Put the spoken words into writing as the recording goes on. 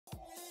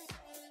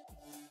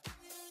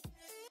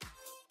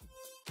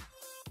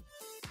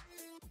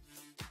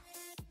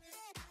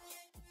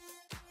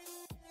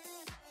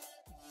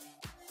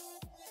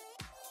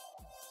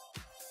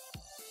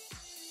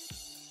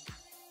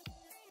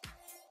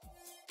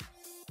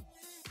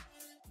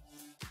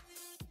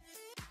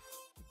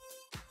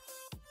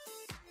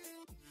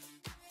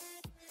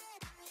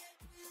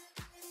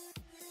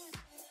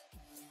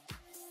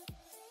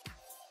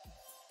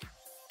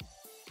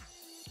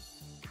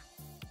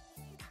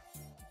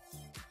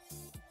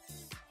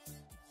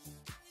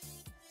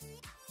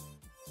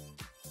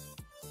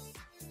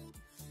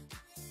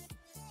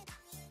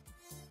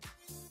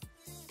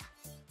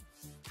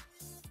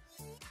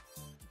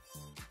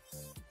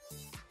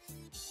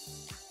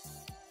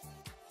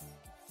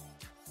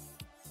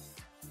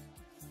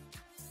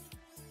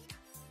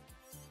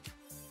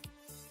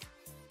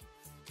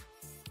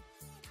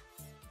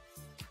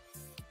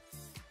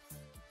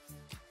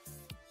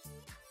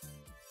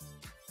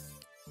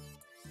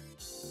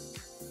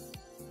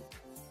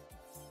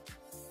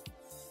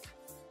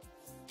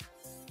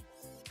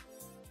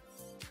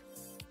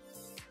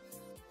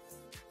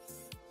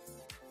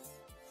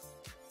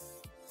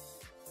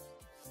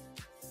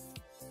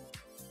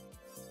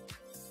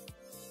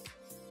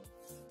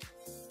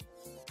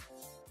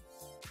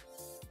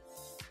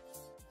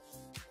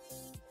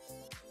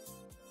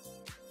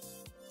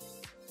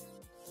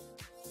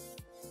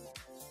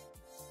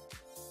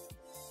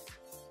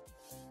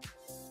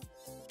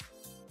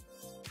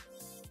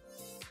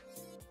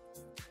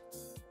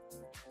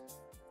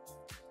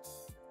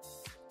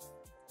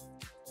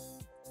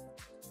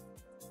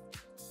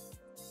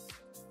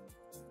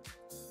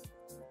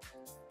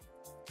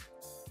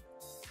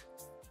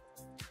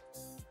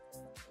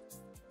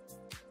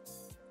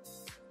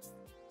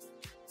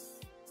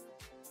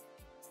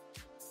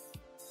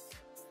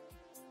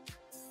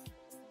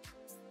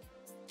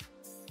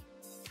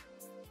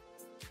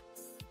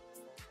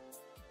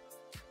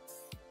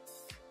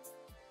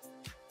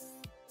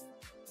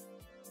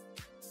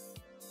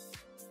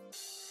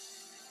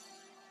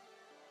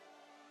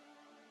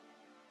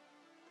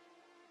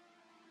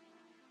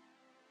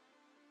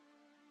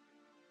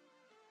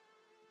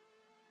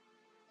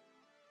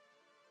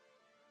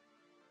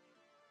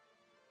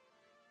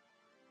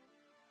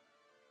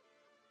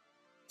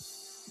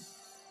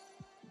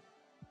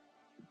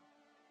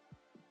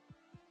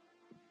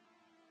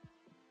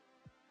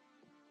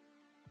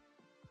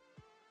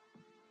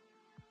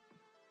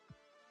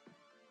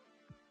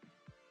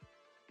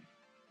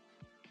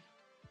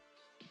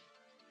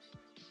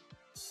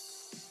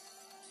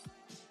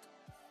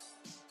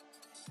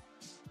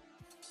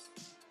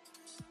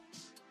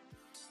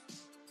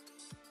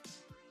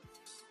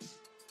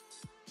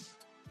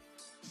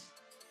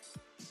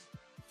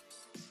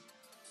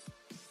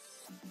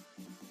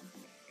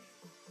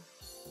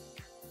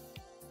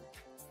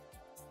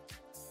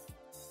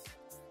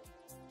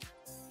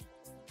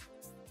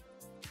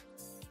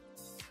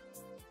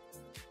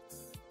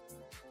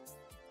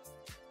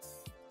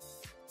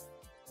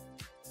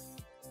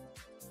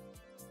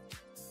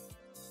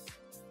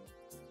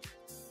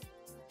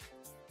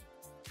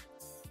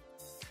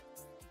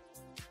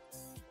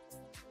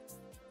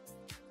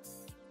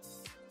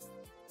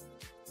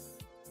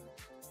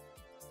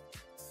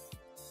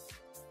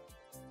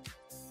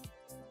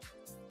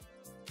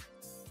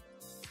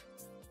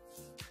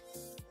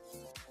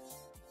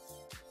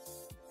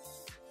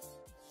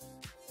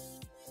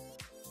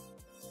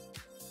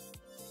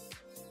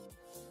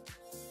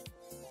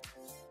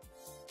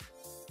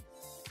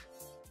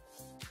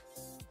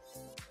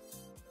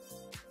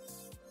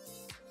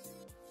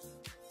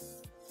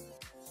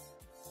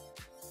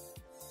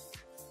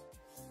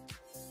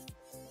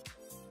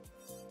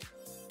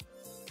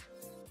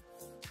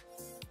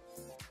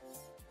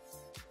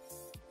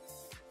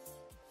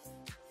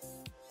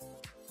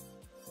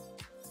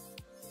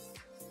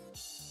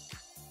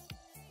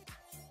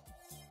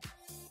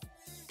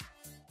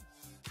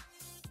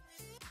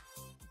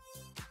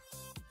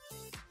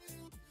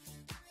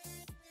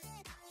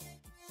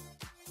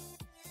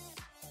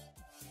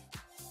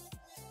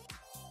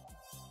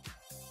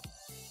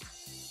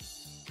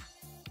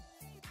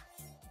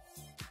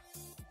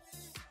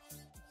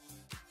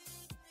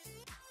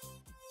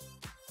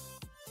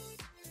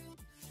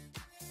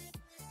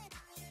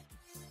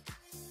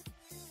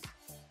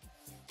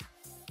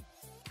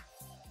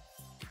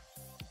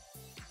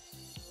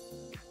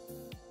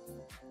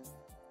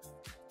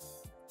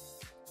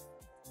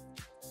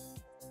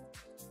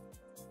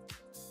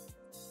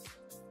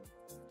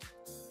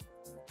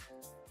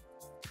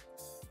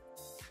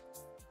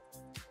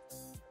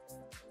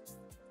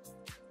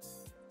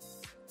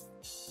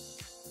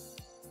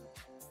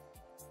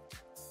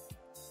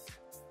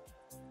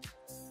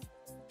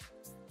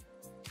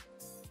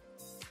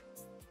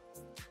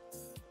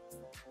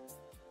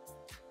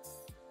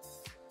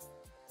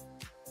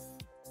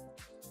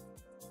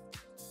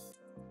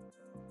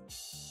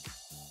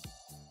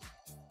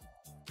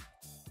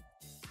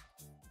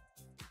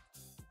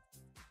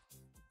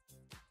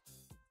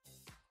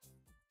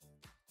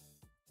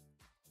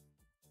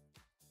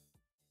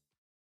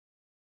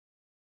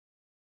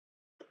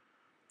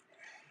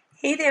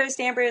Hey there,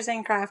 stampers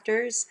and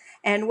crafters,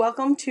 and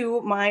welcome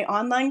to my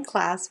online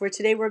class where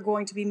today we're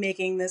going to be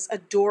making this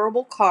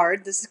adorable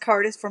card. This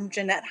card is from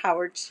JaNette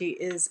Howard. She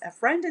is a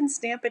friend and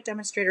Stamp It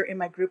demonstrator in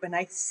my group, and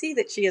I see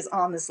that she is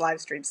on this live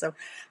stream. So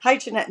hi,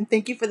 JaNette, and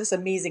thank you for this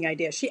amazing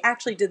idea. She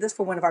actually did this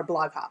for one of our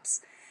blog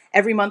hops.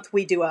 Every month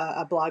we do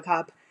a blog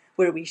hop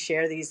where we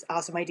share these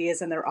awesome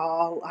ideas, and they're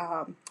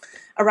all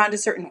around a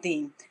certain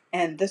theme.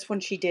 And this one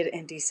she did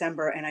in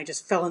December, and I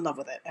just fell in love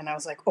with it. And I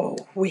was like, oh,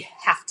 we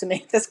have to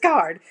make this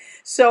card.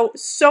 So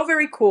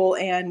very cool.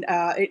 And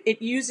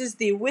it uses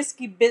the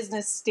Whiskey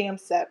Business stamp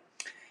set.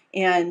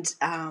 And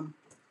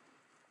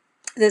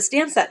the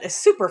stamp set is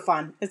super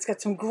fun. It's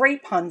got some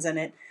great puns in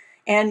it.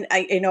 And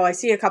I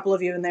see a couple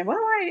of you in there, well,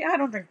 I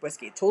don't drink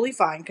whiskey. Totally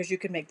fine, because you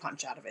could make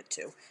punch out of it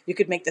too. You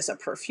could make this a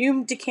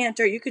perfume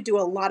decanter. You could do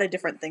a lot of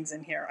different things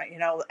in here.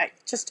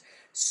 Just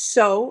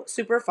so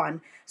super fun.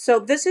 So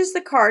this is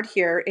the card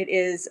here. It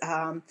is,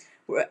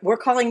 we're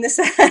calling this,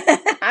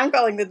 I'm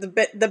calling it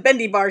the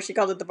Bendy bar. She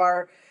called it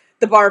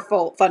the bar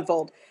fun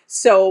fold.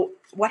 So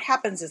what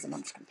happens is, and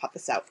I'm just going to pop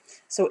this out.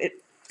 So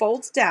it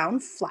folds down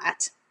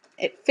flat.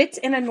 It fits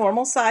in a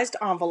normal sized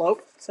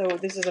envelope. So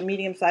this is a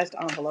medium sized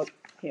envelope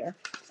here,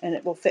 and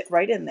it will fit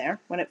right in there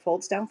when it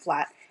folds down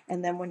flat.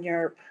 And then when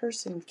your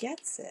person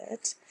gets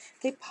it,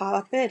 they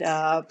pop it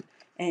up,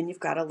 and you've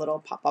got a little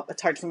pop up.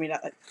 It's hard for me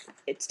to,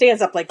 it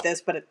stands up like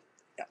this, but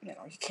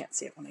you can't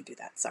see it when I do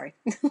that, sorry.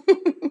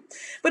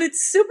 But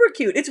it's super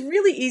cute. It's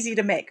really easy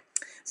to make.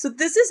 So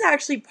this is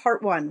actually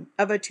part one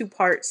of a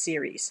two-part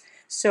series.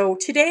 So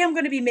today I'm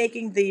going to be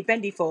making the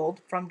Bendy fold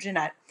from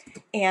JaNette,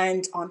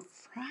 and on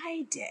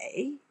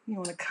Friday you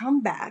want to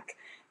come back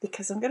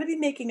because I'm going to be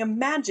making a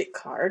magic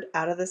card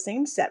out of the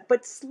same set,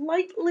 but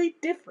slightly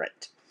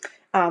different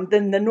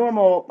than the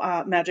normal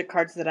magic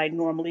cards that I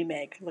normally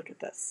make. Look at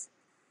this.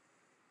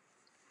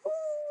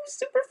 Ooh,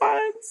 super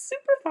fun,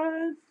 super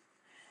fun.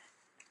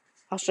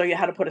 I'll show you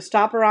how to put a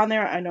stopper on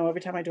there. I know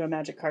every time I do a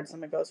magic card,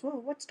 someone goes, well,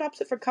 what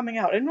stops it from coming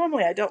out? And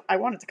normally I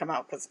want it to come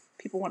out because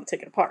people want to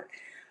take it apart.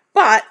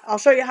 But I'll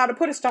show you how to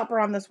put a stopper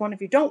on this one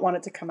if you don't want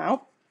it to come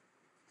out.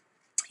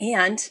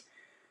 And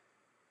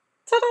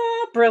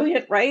ta-da!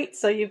 Brilliant, right?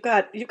 So you've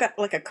got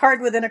like a card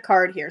within a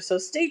card here. So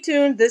stay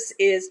tuned. This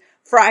is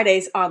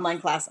Friday's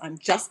online class. I'm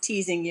just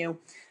teasing you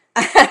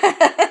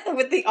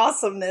with the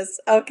awesomeness.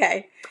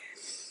 Okay.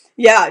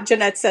 Yeah,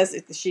 JaNette says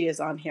she is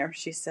on here.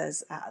 She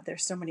says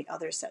there's so many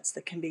other sets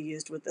that can be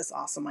used with this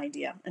awesome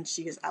idea, and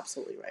she is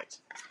absolutely right.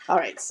 All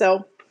right,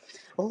 so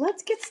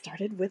let's get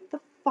started with the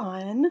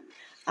fun.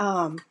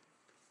 I'm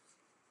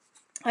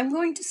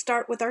going to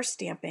start with our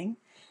stamping,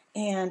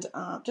 and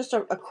just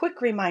a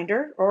quick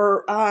reminder,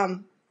 or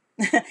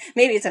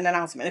maybe it's an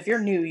announcement. If you're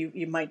new,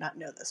 you might not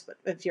know this, but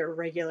if you're a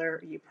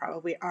regular, you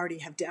probably already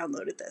have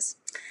downloaded this.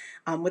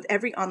 With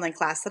every online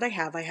class that I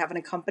have an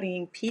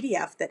accompanying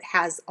PDF that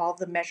has all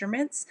the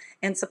measurements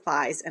and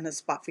supplies and a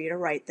spot for you to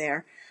write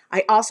there.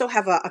 I also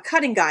have a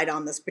cutting guide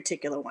on this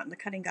particular one. The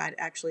cutting guide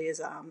actually is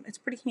it's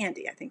pretty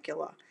handy. I think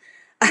you'll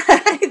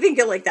I think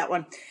you'll like that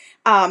one.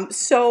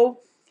 So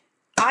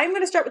I'm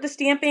going to start with the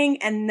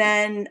stamping, and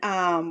then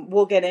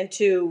we'll get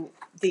into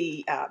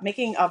the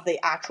making of the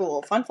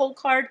actual fun fold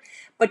card.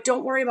 But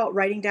don't worry about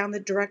writing down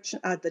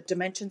the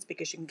dimensions,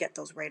 because you can get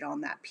those right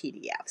on that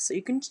PDF. So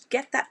you can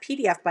get that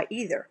PDF by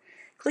either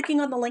clicking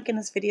on the link in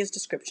this video's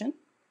description.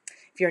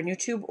 If you're on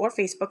YouTube or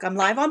Facebook, I'm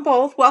live on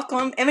both.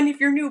 Welcome. And if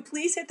you're new,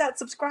 please hit that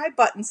subscribe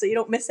button so you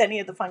don't miss any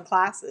of the fun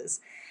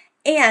classes.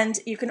 And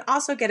you can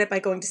also get it by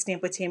going to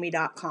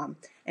stampwithtami.com.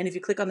 And if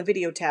you click on the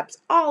video tabs,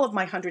 all of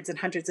my hundreds and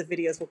hundreds of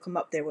videos will come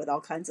up there with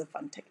all kinds of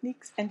fun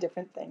techniques and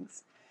different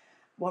things.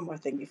 One more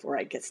thing before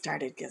I get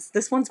started, because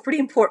this one's pretty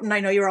important. I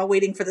know you're all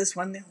waiting for this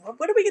one.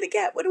 What are we going to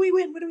get? What do we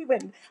win? What do we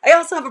win? I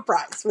also have a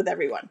prize with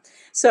everyone.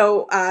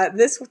 So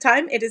this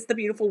time it is the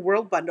Beautiful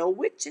World Bundle,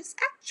 which is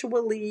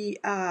actually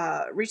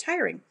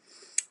retiring.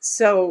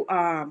 So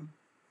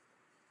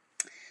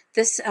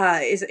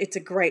it's a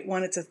great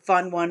one. It's a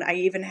fun one. I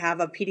even have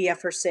a PDF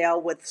for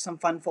sale with some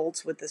fun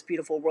folds with this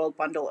Beautiful World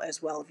Bundle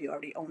as well, if you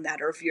already own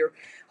that, or if you're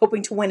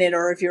hoping to win it,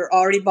 or if you're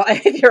already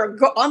if you're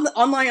on the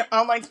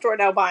online store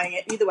now buying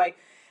it. Either way,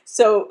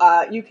 so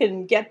you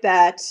can get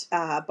that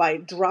by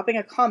dropping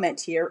a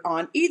comment here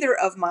on either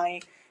of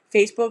my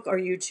Facebook or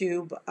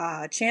YouTube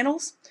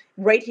channels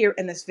right here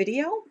in this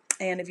video.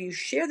 And if you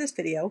share this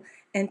video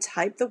and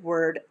type the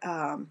word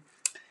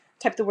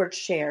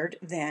shared,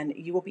 then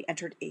you will be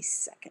entered a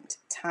second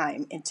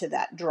time into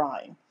that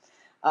drawing.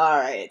 All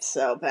right,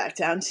 so back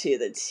down to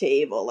the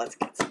table. Let's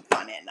get some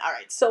fun in. All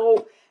right,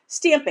 so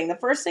stamping. The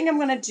first thing I'm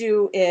going to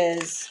do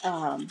is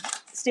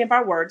stamp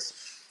our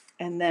words,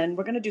 and then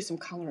we're going to do some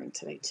coloring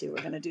today too.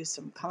 We're going to do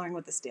some coloring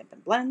with the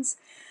Stampin Blends.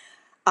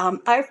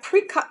 I've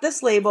pre-cut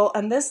this label,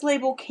 and this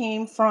label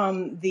came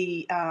from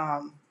the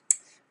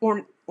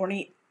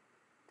ornate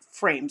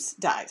frames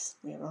dies.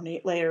 We have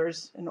ornate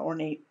layers and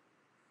ornate.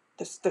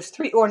 There's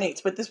three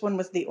ornates, but this one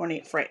was the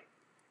ornate frame,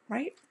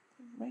 right?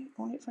 Right?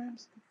 Ornate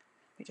frames?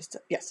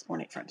 Yes,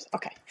 ornate frames.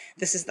 Okay.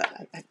 This is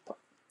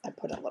I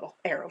put a little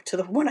arrow to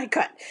the one I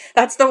cut.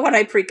 That's the one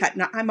I pre-cut.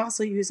 Now, I'm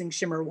also using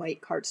shimmer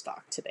white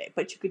cardstock today,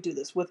 but you could do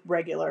this with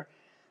regular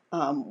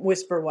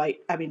whisper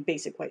white. I mean,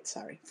 basic white,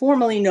 sorry.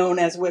 Formerly known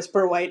as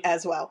whisper white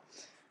as well.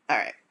 All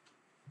right.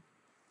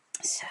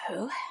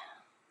 So,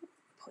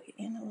 put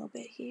in a little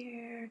bit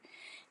here.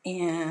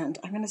 And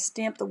I'm going to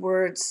stamp the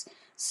words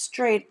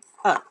straight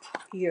up.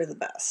 You're the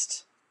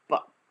best.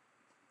 But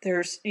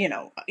there's, you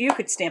know, you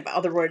could stamp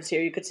other words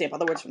here. You could stamp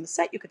other words from the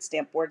set. You could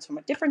stamp words from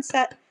a different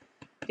set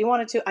if you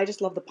wanted to. I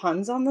just love the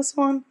puns on this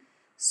one.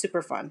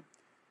 Super fun.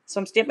 So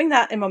I'm stamping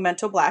that in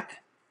Memento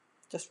Black,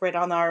 just right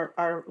on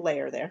our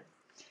layer there.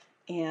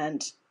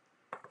 And,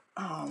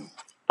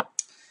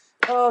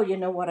 oh, you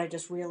know what? I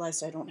just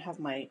realized I don't have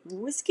my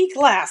whiskey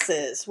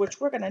glasses, which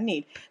we're going to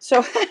need.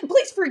 So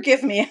please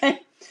forgive me.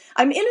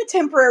 I'm in a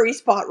temporary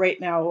spot right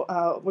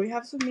now. We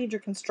have some major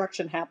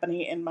construction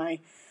happening in my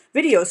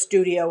video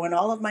studio, and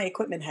all of my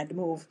equipment had to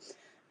move.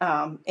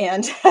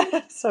 And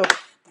so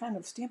kind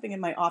of stamping in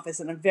my office,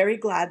 and I'm very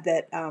glad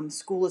that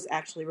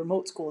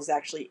remote school is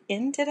actually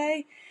in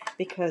today,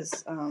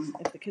 because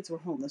if the kids were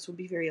home, this would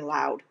be very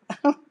loud.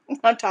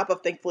 On top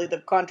of, thankfully, the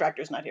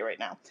contractor's not here right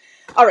now.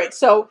 All right,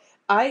 so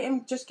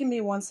just give me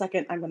 1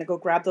 second. I'm going to go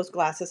grab those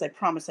glasses. I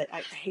promise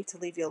I hate to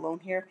leave you alone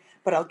here,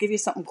 but I'll give you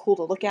something cool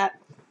to look at.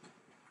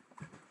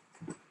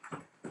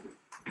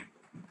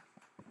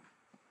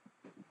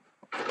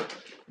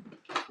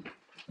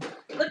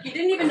 Look, you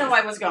didn't even know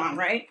I was gone,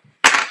 right?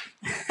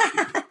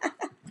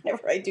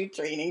 Whenever I do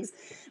trainings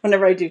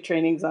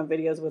on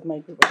videos with my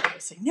group, I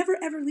say, never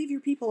ever leave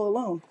your people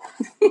alone.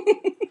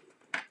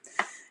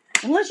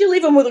 Unless you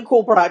leave them with a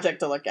cool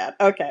project to look at.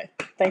 Okay.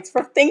 Thanks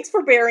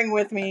for bearing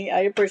with me.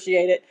 I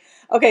appreciate it.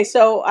 Okay,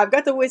 so I've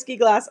got the whiskey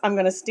glass. I'm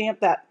going to stamp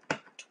that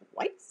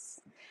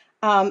twice.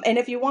 And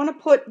if you want to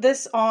put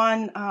this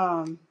on,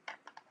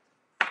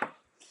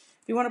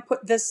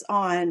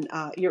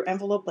 your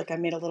envelope, like I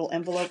made a little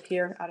envelope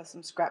here out of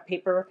some scrap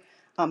paper,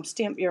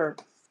 stamp your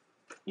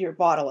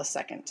bottle a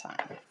second time.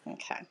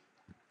 Okay.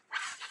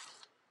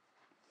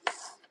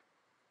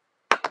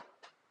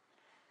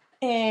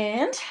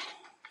 And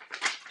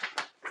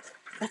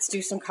let's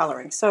do some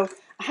coloring. So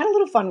I had a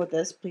little fun with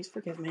this. Please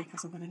forgive me,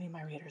 because I'm going to need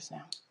my readers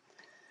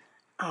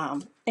now.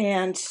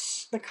 And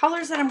the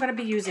colors that I'm going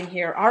to be using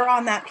here are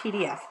on that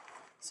PDF.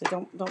 So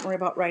don't worry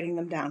about writing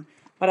them down.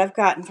 But I've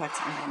got, in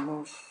fact, I'm going to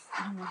move.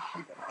 I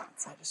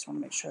just want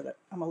to make sure that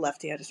I'm a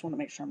lefty. I just want to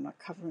make sure I'm not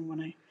covering when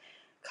I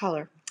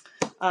color.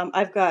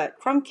 I've got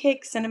Crumb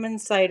Cake, Cinnamon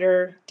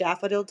Cider,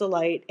 Daffodil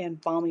Delight,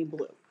 and Balmy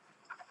Blue.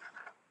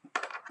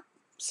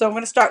 So I'm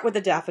going to start with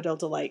the Daffodil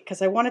Delight,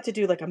 because I wanted to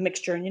do like a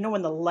mixture. And you know,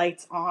 when the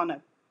light's on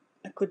a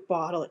good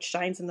bottle, it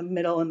shines in the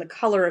middle. And the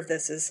color of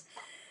this is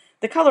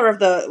the color of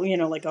the, you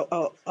know, like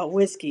a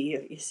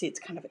whiskey. You see it's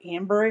kind of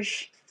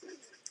amberish.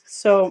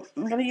 So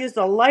I'm going to use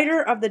the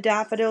lighter of the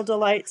Daffodil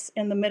Delights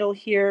in the middle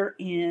here.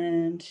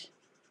 And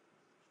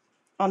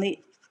on the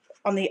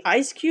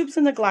ice cubes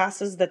in the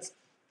glasses that's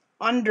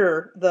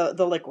under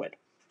the liquid.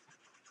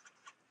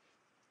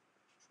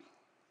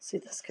 See,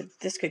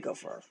 this could go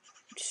for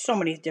so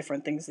many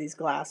different things. These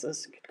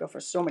glasses could go for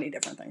so many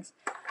different things.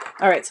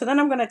 All right, so then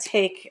I'm going to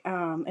take,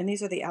 and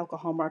these are the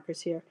alcohol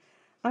markers here.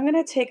 I'm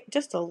going to take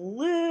just a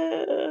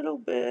little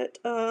bit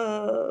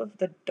of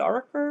the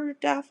darker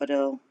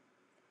daffodil,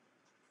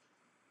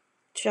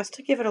 just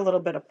to give it a little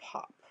bit of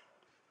pop.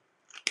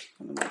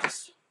 And then I'll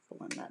just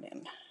blend that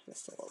in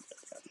just a little bit.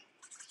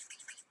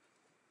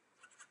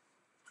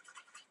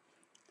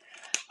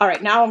 All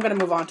right, now I'm going to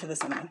move on to the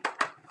cinnamon.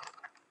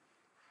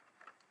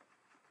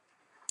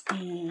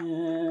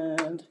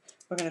 And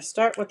we're going to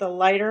start with the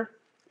lighter.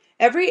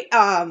 Every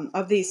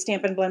of these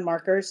Stampin' Blend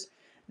markers,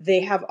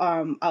 they have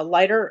a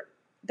lighter,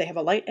 they have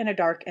a light and a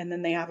dark, and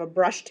then they have a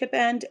brush tip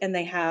end, and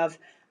they have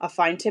a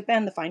fine tip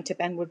end. The fine tip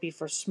end would be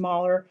for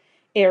smaller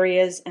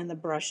areas, and the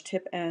brush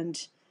tip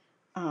end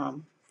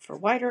for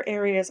wider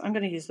areas. I'm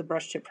going to use the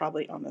brush tip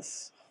probably on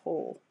this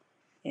whole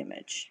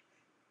image.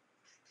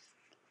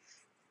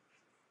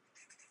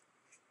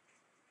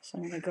 So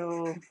I'm going to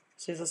go,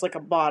 so this is like a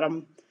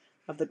bottom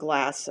of the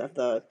glass of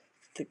the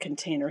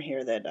container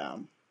here that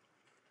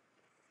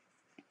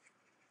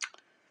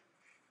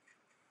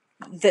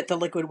that the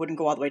liquid wouldn't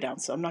go all the way down.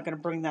 So I'm not going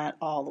to bring that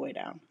all the way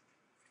down.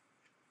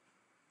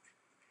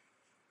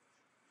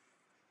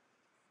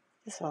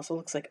 This also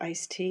looks like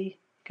iced tea.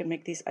 You can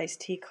make these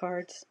iced tea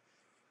cards.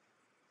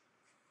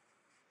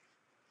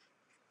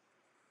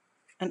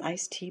 An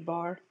iced tea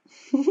bar.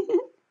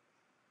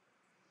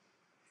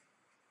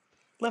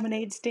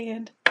 Lemonade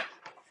stand.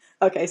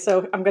 Okay,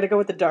 so I'm going to go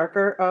with the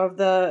darker of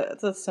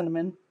the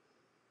cinnamon.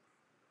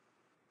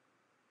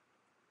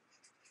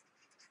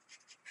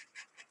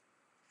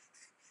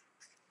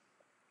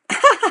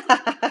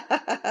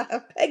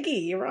 Peggy,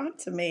 you're on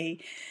to me.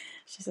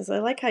 She says, I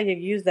like how you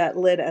use that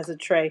lid as a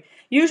tray.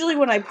 Usually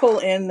when I pull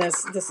in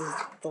this is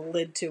the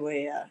lid to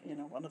a, you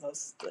know, one of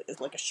those, it's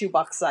like a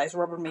shoebox size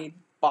Rubbermaid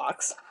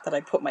box that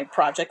I put my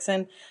projects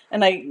in.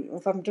 And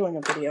if I'm doing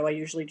a video, I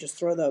usually just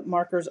throw the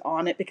markers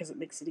on it because it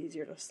makes it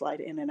easier to slide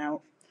in and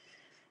out.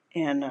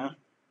 And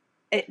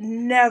It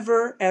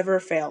never, ever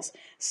fails.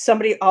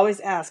 Somebody always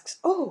asks,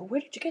 oh,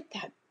 where did you get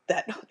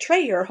that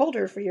tray or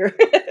holder for your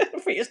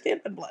for your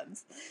Stampin'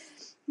 Blends?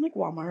 I'm like,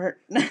 Walmart.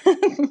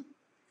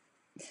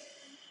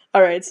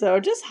 All right, so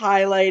just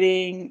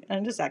highlighting,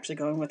 I'm just actually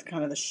going with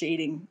kind of the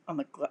shading on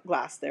the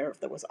glass there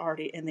that was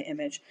already in the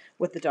image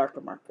with the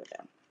darker marker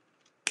down.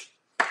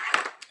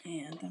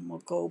 And then we'll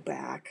go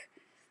back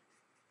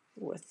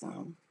with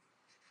the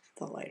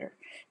lighter.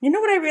 You know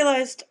what I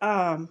realized?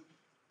 I'm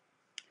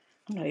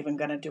not even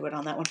going to do it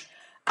on that one.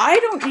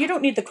 You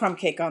don't need the crumb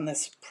cake on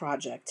this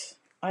project.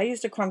 I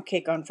used a crumb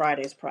cake on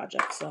Friday's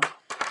project, so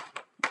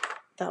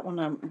that one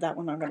I'm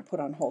going to put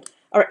on hold.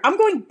 All right, I'm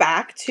going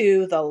back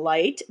to the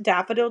light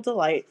Daffodil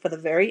Delight for the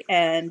very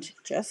end,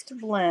 just to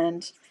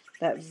blend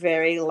that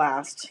very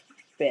last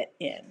bit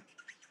in.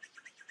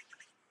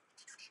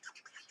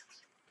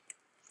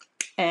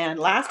 And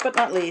last but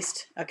not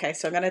least, okay,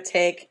 so I'm going to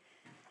take,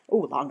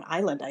 Long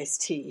Island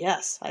iced tea.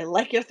 Yes, I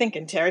like your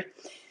thinking, Terry.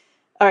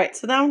 All right,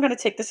 so now I'm going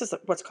to take, this is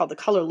what's called the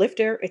color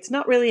lifter. It's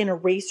not really an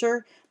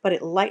eraser, but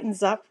it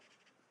lightens up.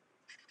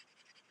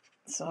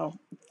 So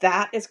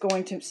that is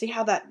going to, see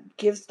how that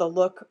gives the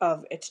look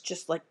of, it's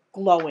just like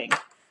glowing.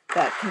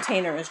 That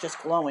container is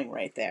just glowing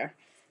right there.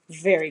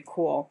 Very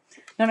cool.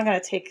 Then I'm going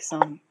to take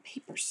some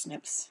paper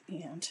snips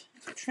and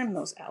trim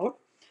those out.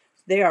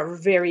 They are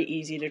very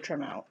easy to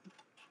trim out.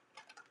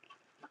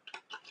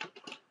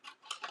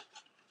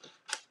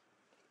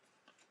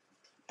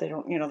 They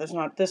don't, there's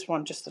not, this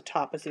one, just the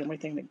top is the only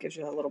thing that gives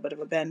you a little bit of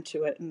a bend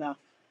to it, and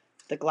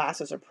the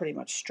glasses are pretty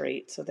much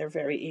straight, so they're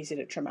very easy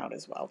to trim out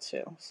as well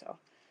too. So,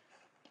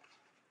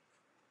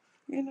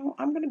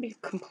 I'm going to be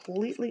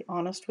completely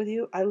honest with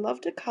you. I love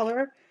to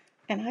color,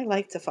 and I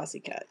like to fussy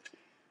cut.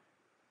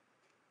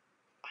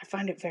 I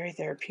find it very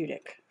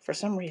therapeutic for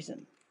some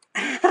reason.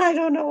 I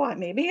don't know why.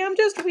 Maybe I'm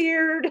just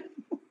weird.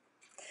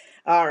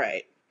 All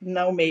right.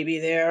 No maybe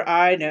there.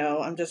 I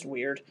know. I'm just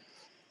weird.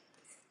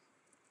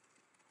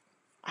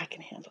 I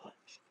can handle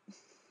it.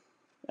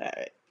 All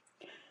right.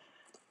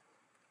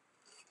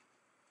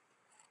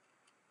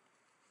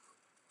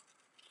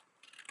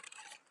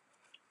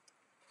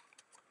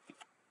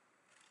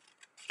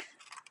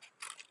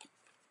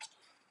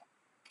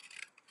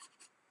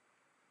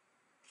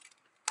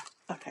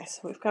 Okay,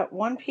 so we've got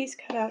one piece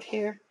cut out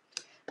here,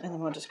 and then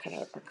we'll just cut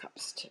out our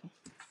cups too.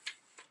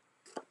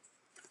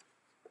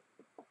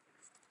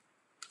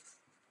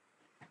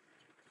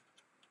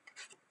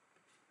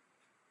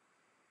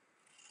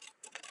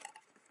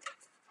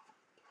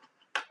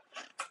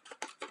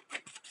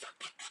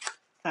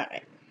 All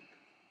right.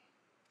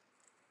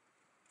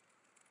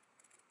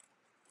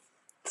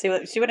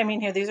 See what I mean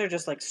here? These are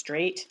just like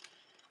straight,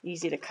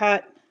 easy to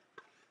cut.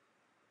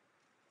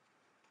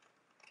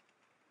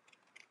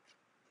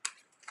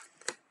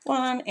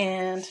 One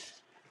and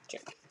two.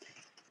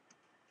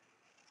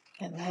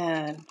 And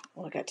then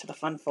we'll get to the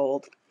fun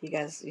fold. You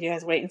guys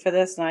waiting for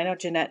this? Now I know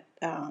JaNette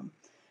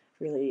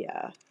really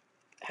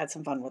had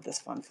some fun with this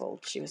fun fold.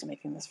 She was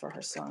making this for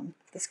her son.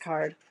 This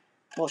card.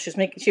 Well, she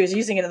was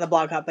using it in the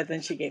blog hop, but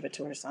then she gave it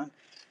to her son.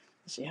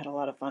 She had a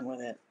lot of fun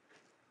with it.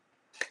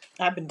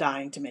 I've been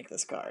dying to make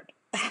this card.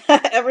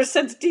 Ever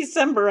since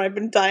December, I've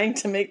been dying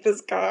to make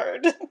this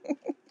card.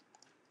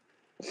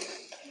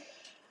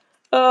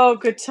 Oh,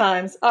 good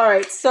times. All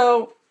right,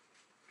 so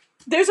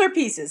there's our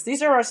pieces.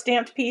 These are our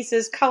stamped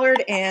pieces,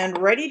 colored and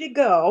ready to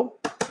go.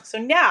 So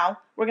now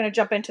we're going to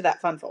jump into that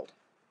fun fold.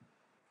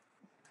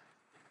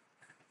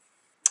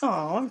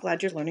 Oh, I'm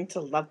glad you're learning to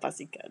love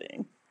fussy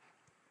cutting.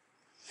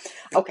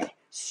 Okay,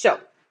 so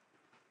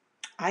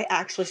I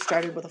actually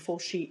started with a full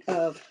sheet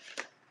of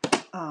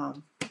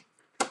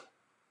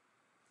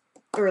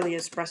early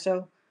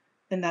espresso,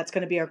 and that's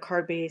going to be our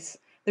card base.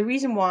 The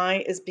reason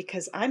why is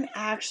because I'm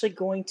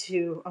going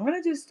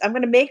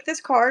to make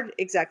this card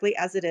exactly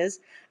as it is,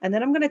 and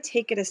then I'm going to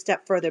take it a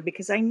step further,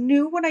 because I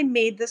knew when I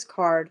made this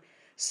card,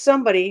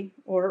 somebody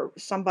or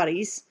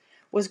somebody's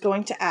was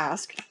going to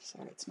ask,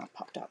 sorry, it's not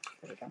popped up.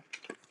 There we go.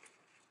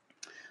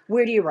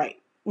 Where do you write?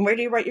 Where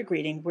do you write your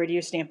greeting? Where do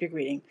you stamp your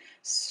greeting?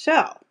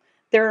 So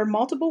there are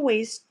multiple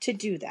ways to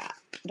do that.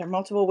 There are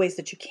multiple ways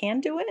that you can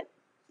do it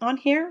on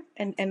here,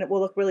 and it will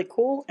look really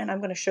cool, and I'm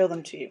going to show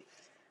them to you.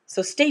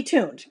 So stay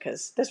tuned,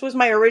 because this was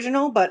my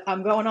original, but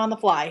I'm going on the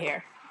fly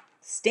here.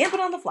 Stamp it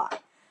on the fly.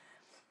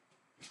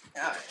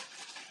 All right.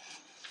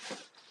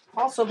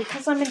 Also,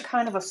 because I'm in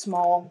kind of a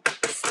small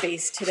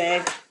space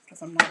today,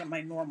 because I'm not in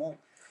my normal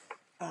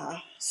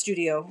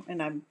studio,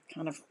 and I'm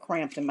kind of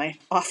cramped in my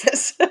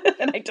office,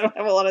 and I don't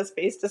have a lot of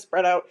space to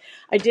spread out,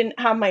 I didn't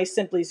have my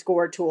Simply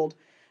Score tooled,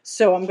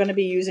 so I'm going to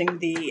be using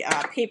the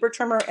paper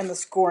trimmer and the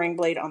scoring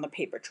blade on the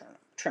paper trimmer.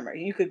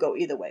 You could go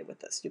either way with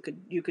this. You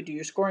could do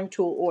your scoring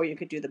tool, or you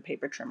could do the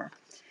paper trimmer.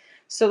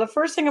 So the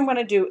first thing I'm going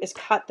to do is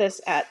cut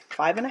this at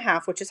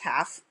 5.5, which is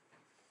half.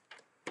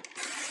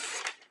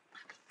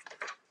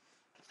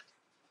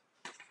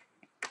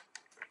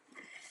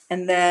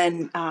 And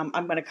then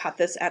I'm going to cut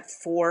this at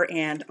 4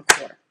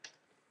 1/4.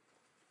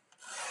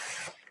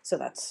 So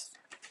that's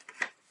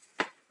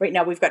Right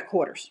now we've got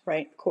quarters,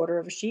 right? Quarter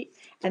of a sheet.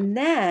 And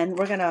then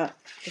we're going to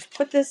just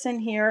put this in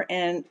here,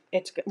 and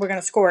we're going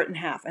to score it in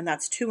half. And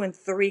that's 2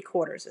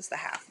 3/4 is the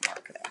half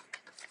mark there.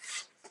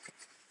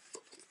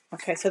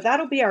 Okay, so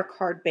that'll be our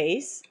card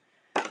base.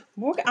 I'm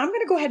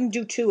going to go ahead and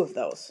do 2 of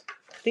those.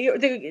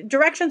 The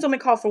directions only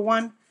call for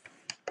 1.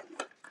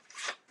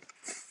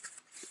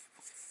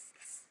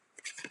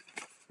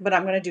 But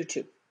I'm going to do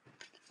 2.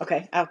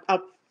 Okay,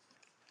 I'll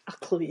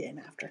clue you in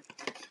after.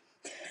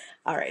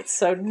 All right,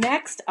 so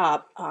next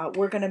up,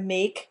 we're going to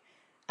make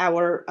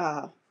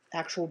our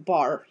actual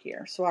bar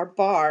here. So our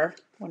bar,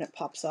 when it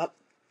pops up,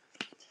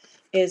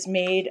 is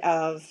made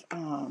of,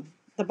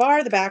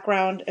 the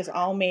background is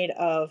all made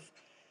of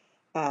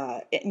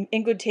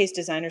In Good Taste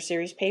Designer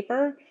Series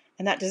paper.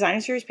 And that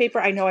Designer Series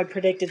paper, I know I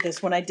predicted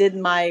this when I did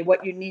my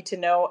What You Need to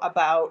Know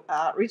About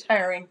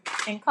Retiring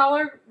in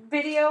Color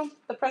video,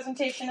 the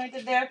presentation I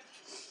did there.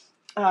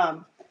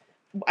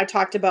 I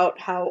talked about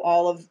how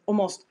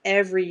almost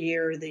every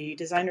year the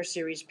Designer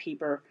Series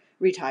paper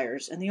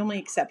retires, and the only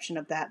exception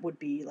of that would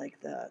be like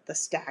the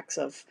stacks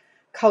of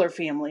Color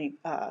Family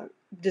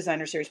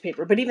Designer Series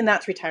paper. But even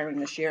that's retiring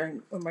this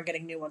year, and we're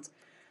getting new ones.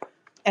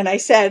 And I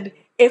said,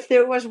 if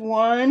there was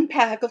one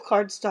pack of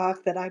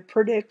cardstock that I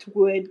predict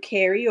would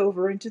carry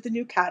over into the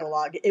new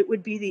catalog, it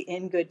would be the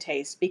In Good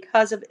Taste,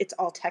 because it's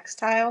all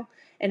textile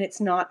and it's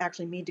not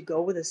actually made to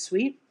go with a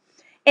suite.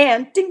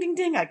 And ding, ding,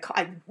 ding, I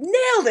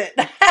nailed it.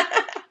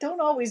 Don't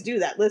always do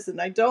that. Listen,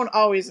 I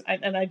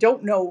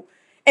don't know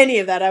any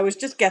of that. I was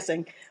just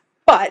guessing.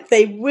 But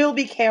they will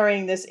be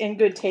carrying this In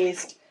Good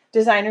Taste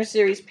Designer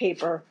Series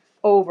paper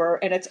over,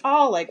 and it's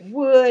all like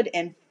wood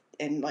and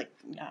like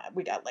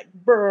we got like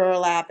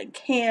burlap and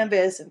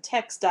canvas and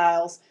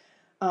textiles,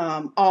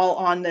 all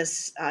on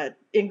this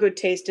In Good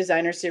Taste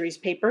Designer Series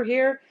paper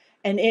here,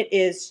 and it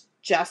is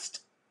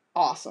just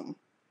awesome.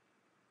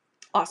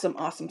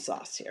 Awesome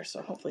sauce here.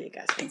 So hopefully you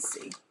guys can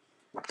see.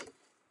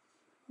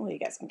 Hopefully you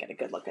guys can get a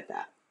good look at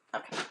that.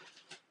 Okay.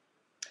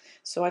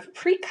 So I've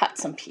pre-cut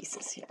some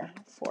pieces here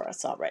for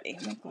us already.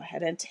 I'm going to go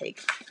ahead and take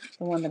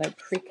the one that I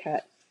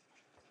pre-cut.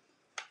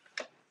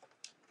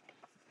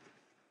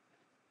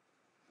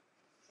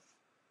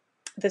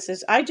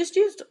 I just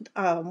used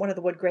one of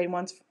the wood grain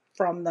ones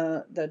from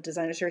the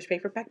Designer Series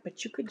paper pack,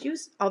 but you could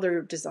use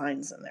other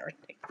designs in there.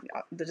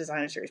 The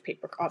Designer Series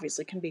paper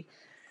obviously can be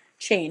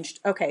changed.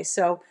 Okay,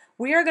 so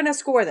we are going to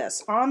score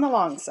this on the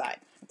long side.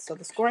 So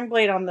the scoring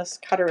blade on this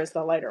cutter is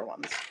the lighter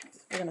one.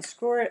 We're going to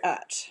score it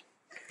at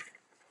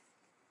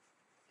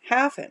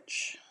 1/2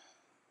 inch.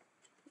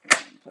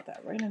 Put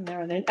that right in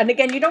there. And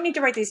again, you don't need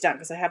to write these down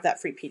because I have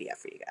that free PDF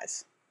for you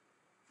guys.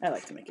 I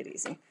like to make it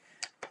easy.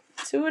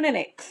 2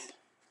 1/8.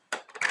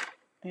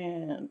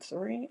 And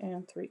 3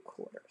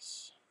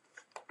 3/4.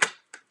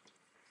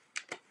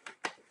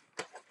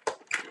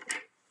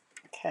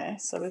 Okay,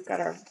 so we've got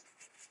our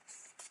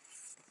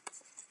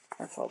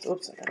folds.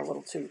 Oops, I got a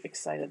little too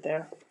excited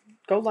there.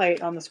 Go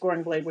light on the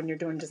scoring blade when you're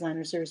doing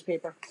Designer Series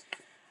paper.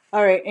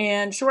 All right,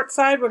 and short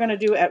side we're going to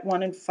do at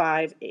 1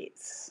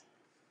 5/8.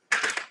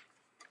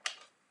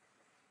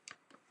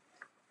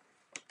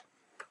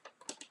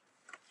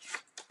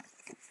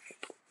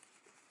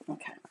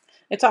 Okay.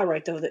 It's all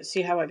right, though.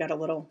 See how I got a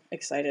little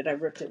excited? I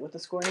ripped it with the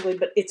scoring blade,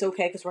 but it's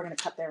okay because we're going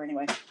to cut there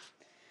anyway.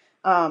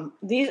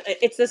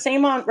 It's the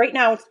same on, right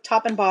now it's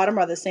top and bottom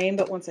are the same,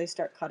 but once I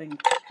start cutting,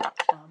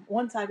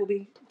 one side will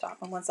be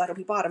top and one side will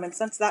be bottom. And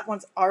since that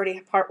one's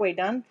already partway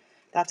done,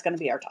 that's going to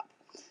be our top.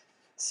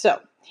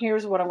 So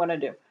here's what I'm going to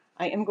do.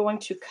 I am going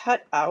to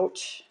cut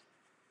out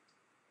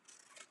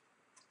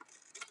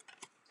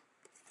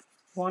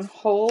one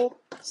whole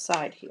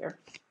side here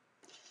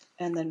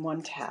and then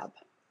one tab.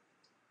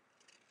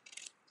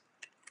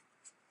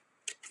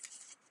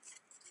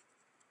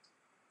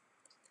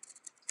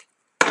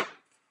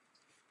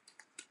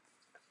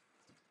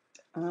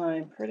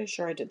 I'm pretty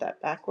sure I did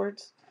that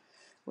backwards.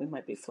 We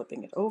might be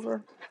flipping it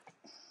over.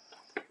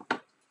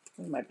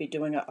 We might be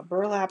doing a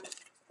burlap.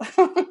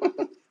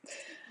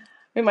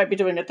 We might be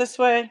doing it this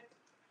way.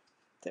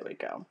 There we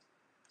go.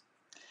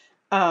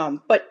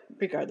 But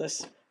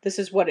regardless, this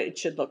is what it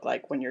should look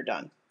like when you're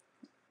done.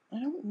 I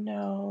don't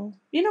know.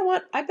 You know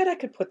what? I bet I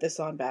could put this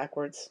on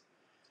backwards.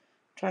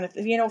 I'm trying to,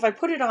 if I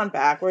put it on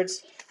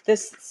backwards,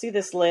 see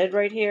this lid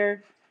right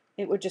here?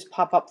 It would just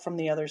pop up from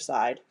the other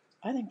side.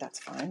 I think that's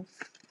fine.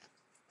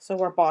 So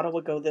our bottle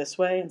would go this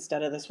way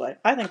instead of this way.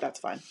 I think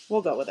that's fine.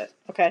 We'll go with it.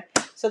 Okay,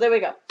 so there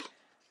we go.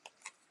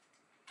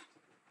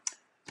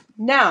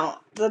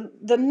 Now,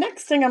 the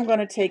next thing I'm going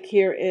to take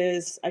here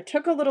is I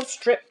took a little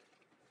strip,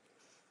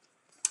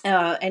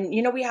 and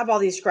we have all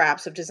these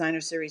scraps of Designer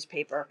Series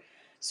paper.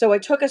 So I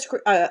took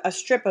a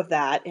strip of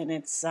that, and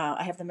it's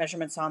I have the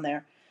measurements on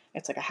there.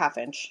 It's like a 1/2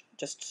 inch,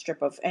 just a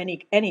strip of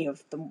any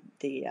of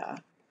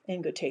the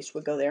In Good Taste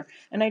would go there.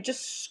 And I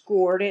just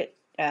scored it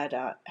at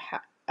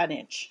an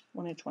inch,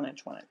 1 inch, 1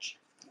 inch, 1 inch.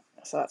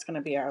 So that's going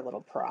to be our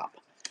little prop.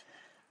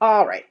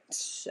 All right,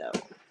 so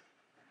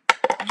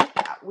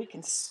we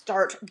can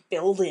start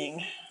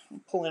building,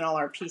 pulling all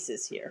our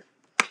pieces here.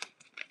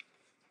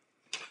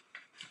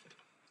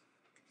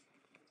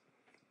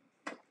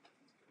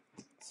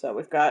 So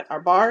we've got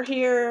our bar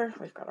here,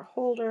 we've got our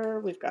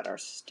holder, we've got our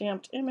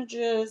stamped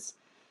images,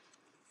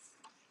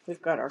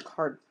 we've got our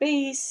card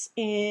base,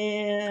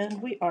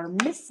 and we are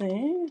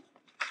missing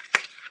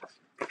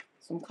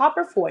some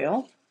copper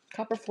foil.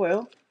 Copper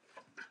foil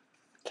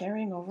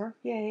carrying over,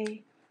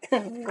 yay.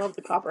 We love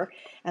the copper.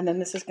 And then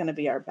this is going to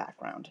be our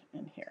background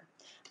in here.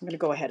 I'm going to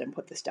go ahead and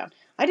put this down.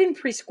 I didn't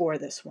pre-score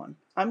this one.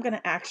 I'm going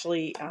to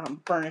actually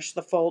burnish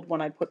the fold when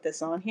I put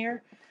this on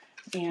here.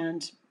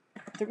 And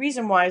the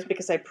reason why is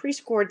because I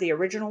pre-scored the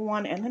original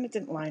one and then it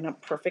didn't line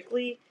up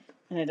perfectly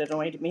and it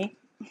annoyed me.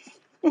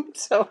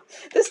 So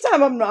this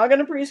time I'm not going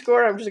to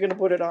pre-score. I'm just going to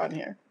put it on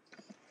here.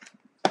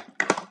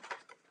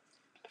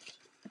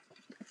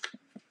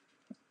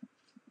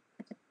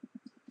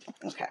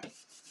 Okay.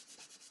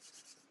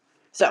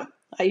 So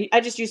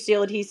I just use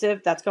seal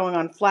adhesive. That's going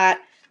on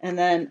flat. And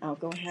then I'll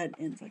go ahead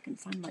and if I can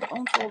find my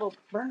own fold, I'll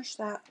burnish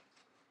that.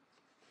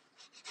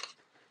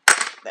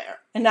 There.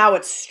 And now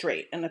it's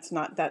straight and it's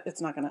not going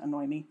to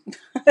annoy me.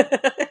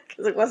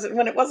 Because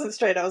when it wasn't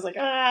straight, I was like,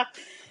 ah.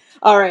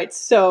 All right,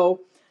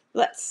 so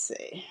let's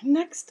see.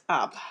 Next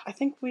up, I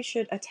think we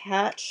should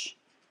attach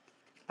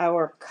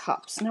our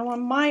cups. Now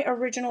on my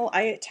original,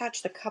 I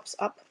attached the cups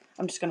up.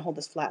 I'm just going to hold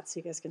this flat so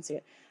you guys can see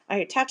it. I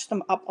attached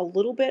them up a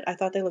little bit. I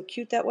thought they looked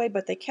cute that way,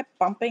 but they kept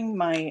bumping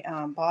my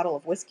bottle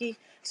of whiskey,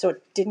 so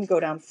it didn't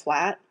go down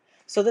flat.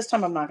 So this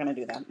time I'm not going to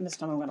do that. This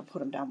time I'm going to put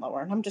them down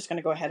lower, and I'm just going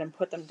to go ahead and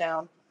put them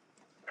down.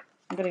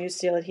 I'm going to use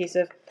seal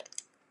adhesive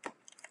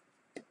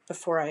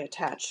before I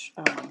attach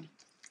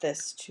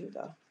this to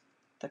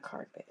the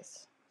card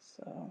base.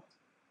 So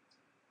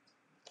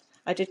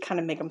I did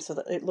kind of make them so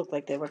that it looked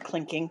like they were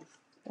clinking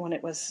when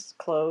it was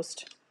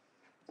closed.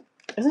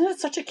 Isn't it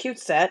such a cute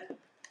set?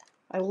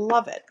 I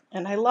love it.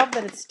 And I love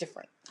that it's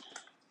different.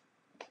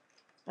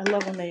 I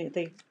love when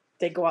they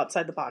go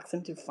outside the box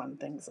and do fun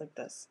things like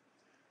this.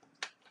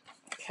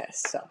 Okay,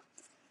 so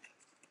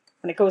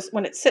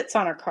when it sits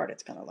on our card,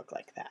 it's going to look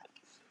like that.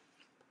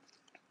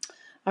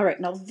 All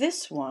right, now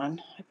this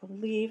one, I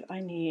believe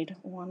I need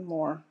one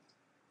more.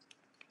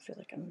 I feel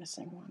like I'm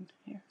missing one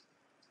here.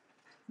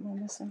 Am I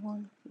missing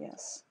one?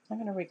 Yes. I'm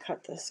going to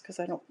recut this because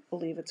I don't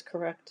believe it's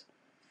correct.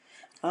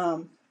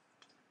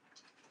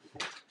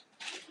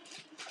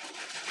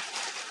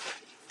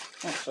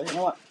 Actually, you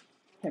know what?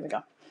 Here we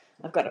go.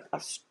 I've got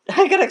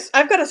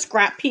a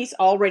scrap piece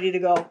all ready to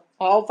go,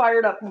 all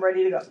fired up and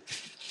ready to go.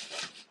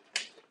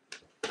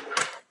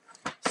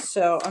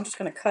 So I'm just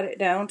going to cut it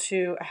down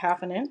to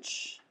 1/2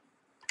 inch.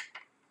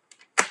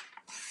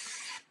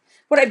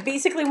 What I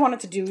basically wanted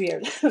to do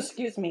here,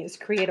 excuse me, is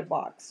create a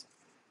box.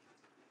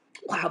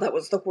 Wow, that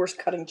was the worst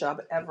cutting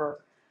job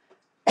ever.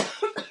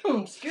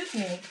 Excuse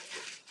me.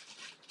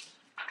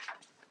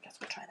 Guess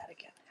we'll try that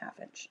again.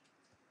 1/2 inch.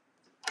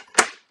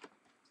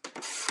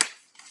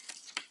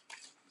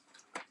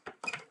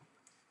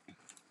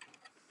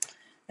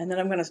 And then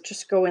I'm going to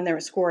just go in there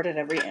and score it at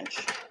every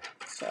inch.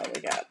 So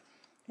we got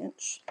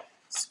inch,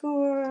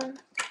 score,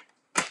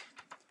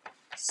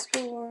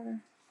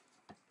 score,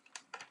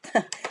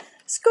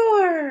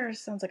 score.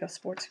 Sounds like a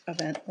sports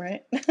event,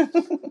 right?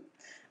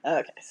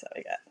 Okay, so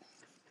we got.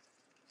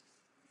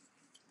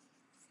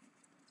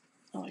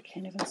 Oh, I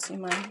can't even see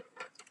my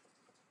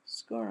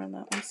score on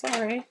that one.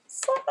 Sorry.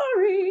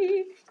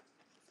 Sorry.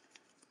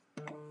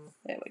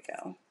 There we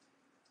go.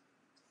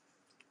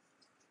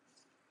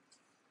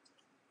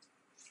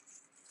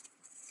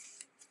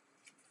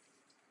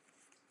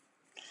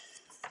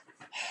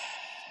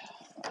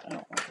 I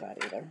don't like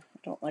that either. I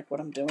don't like what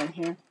I'm doing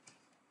here.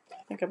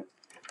 I think I'm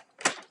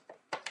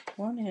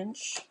 1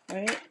 inch,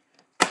 right?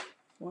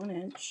 1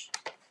 inch.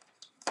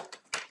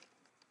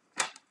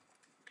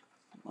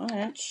 1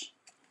 inch.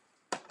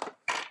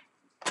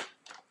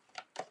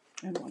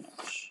 And 1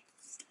 inch.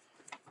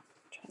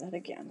 Try that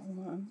again.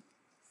 1,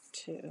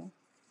 2,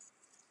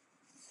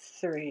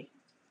 3,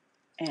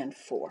 and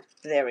 4.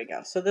 There we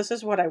go. So this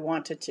is what I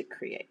wanted to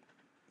create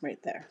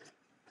right there.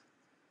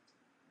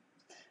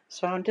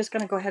 So I'm just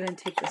going to go ahead and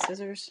take the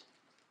scissors.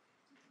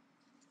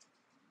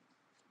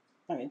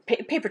 I mean,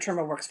 paper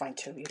trimmer works fine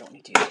too. You don't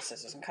need to use the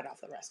scissors and cut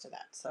off the rest of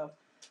that. So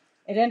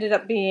it ended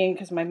up being,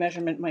 because my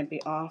measurement might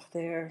be off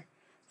there,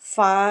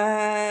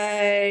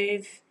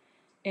 5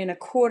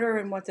 1/4.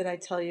 And what did I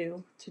tell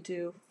you to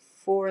do?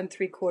 4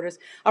 3/4.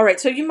 All right,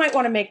 so you might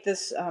want to make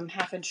this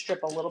 1/2 inch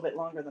strip a little bit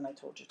longer than I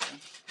told you to.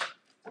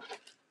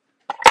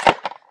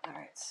 All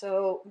right,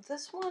 so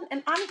this one,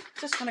 and I'm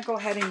just going to go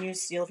ahead and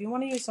use seal. If you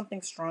want to use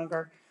something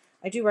stronger,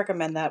 I do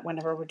recommend that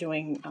whenever we're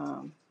doing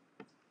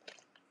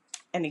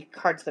any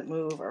cards that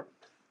move or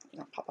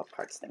pop-up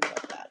cards, things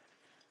like that.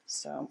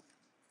 So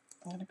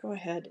I'm going to go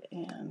ahead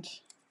and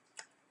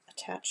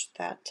attach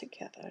that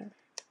together.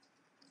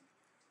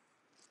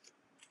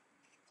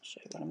 I'll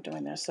show you what I'm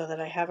doing there so that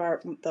I have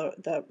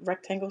the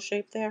rectangle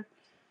shape there.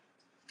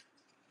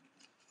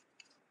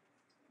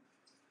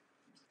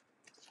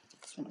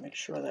 Just want to make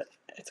sure that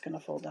it's going to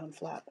fold down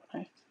flat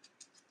when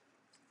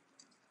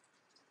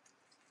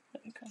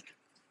there you go.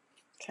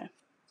 Okay.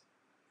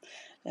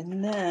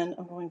 And then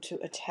I'm going to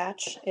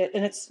attach it,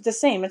 and it's the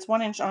same. It's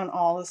 1 inch on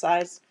all the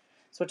sides.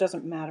 So it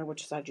doesn't matter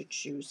which side you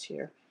choose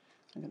here.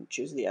 I'm going to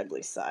choose the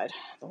ugly side,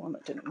 the one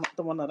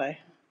that I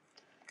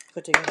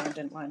put together and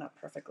didn't line up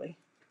perfectly.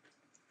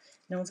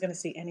 No one's going to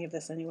see any of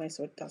this anyway,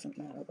 so it doesn't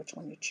matter which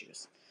one you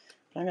choose.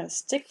 But I'm going to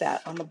stick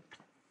that on the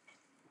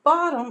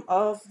bottom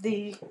of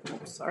the,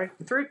 the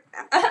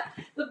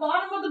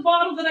bottom of the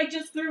bottle that I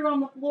just threw on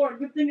the floor.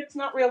 Good thing it's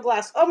not real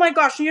glass. Oh my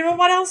gosh, you know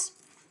what else?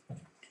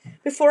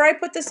 Before I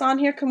put this on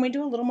here, can we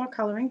do a little more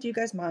coloring? Do you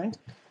guys mind?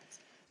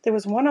 There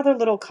was one other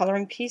little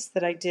coloring piece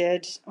that I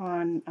did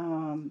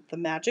on the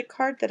magic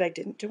card that I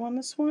didn't do on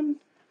this one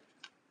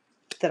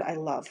that I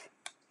love.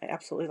 I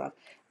absolutely love.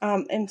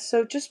 And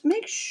so just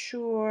make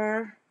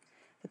sure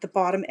that the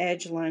bottom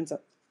edge lines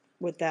up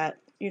with that.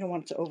 You don't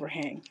want it to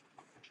overhang.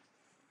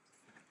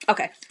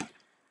 Okay.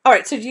 All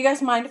right, so do you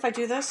guys mind if I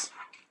do this?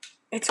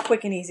 It's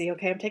quick and easy,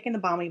 okay? I'm taking the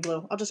balmy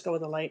blue. I'll just go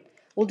with the light.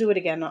 We'll do it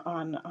again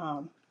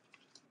on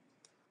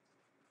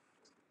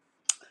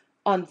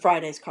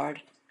Friday's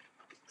card.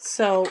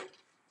 So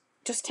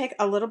just take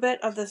a little bit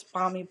of this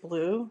balmy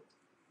blue.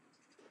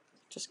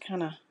 Just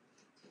kind of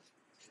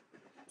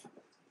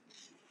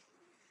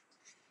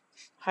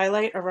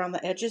highlight around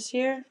the edges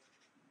here.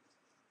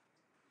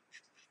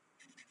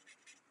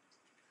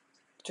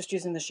 Just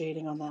using the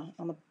shading on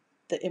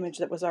the image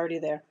that was already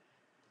there.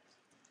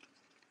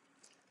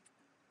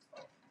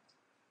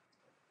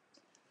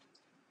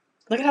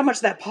 Look at how much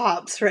that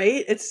pops,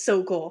 right? It's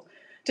so cool.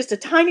 Just a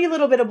tiny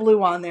little bit of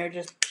blue on there,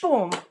 just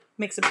boom,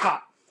 makes it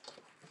pop.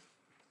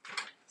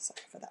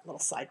 Sorry for that little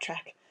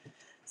sidetrack.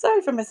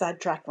 Sorry for my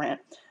sidetrack rant.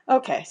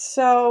 Okay,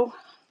 so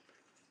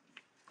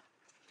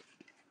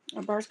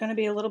our bar's going to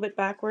be a little bit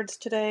backwards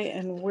today,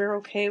 and we're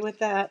okay with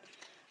that.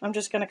 I'm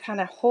just going to kind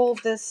of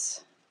hold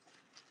this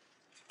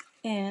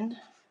in,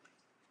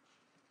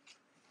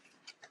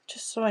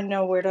 just so I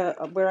know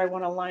where I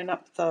want to line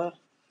up the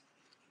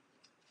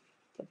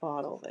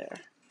bottle there.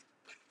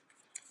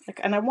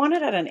 And I want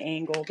it at an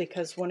angle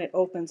because when it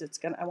opens,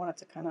 I want it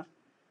to kind of,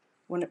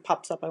 when it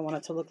pops up, I want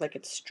it to look like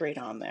it's straight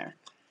on there.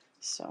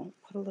 So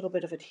put a little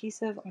bit of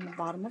adhesive on the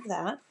bottom of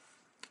that.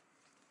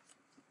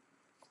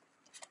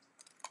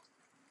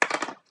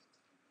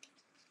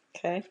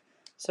 Okay,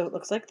 so it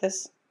looks like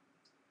this.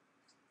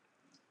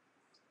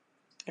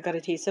 I got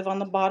adhesive on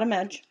the bottom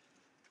edge,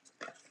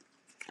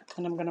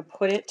 and I'm going to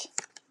put it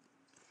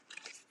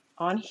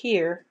on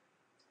here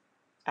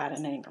at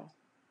an angle.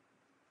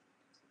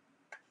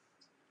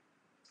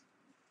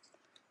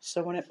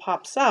 So when it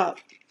pops up,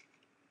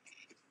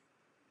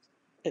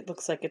 it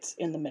looks like it's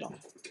in the middle.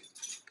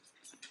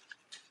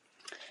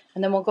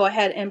 And then we'll go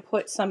ahead and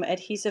put some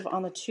adhesive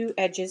on the two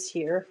edges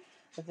here.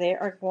 They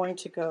are going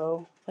to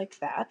go like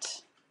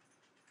that.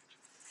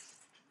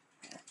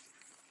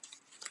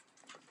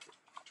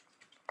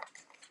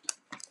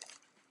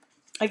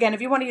 Again,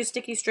 if you want to use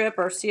sticky strip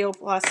or Seal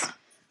Plus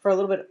for a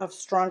little bit of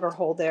stronger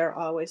hold there,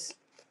 always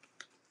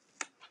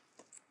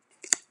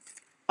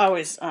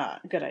a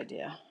good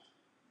idea.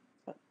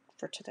 But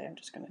for today, I'm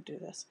just going to do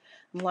this.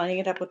 I'm lining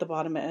it up with the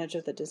bottom edge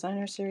of the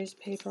Designer Series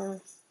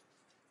paper.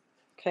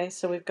 Okay,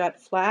 so we've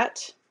got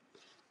flat,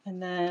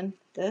 and then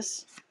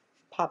this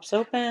pops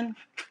open,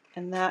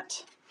 and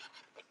that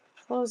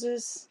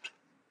closes.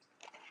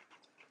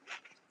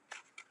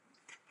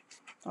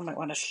 I might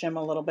want to shim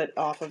a little bit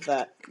off of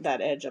that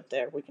edge up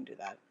there. We can do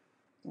that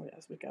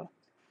as we go.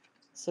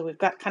 So we've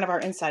got kind of our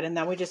inside, and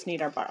now we just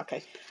need our bar.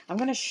 Okay, I'm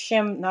going to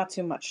shim not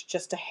too much,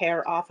 just a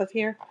hair off of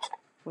here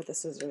with the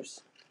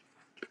scissors.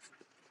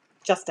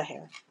 Just a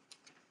hair.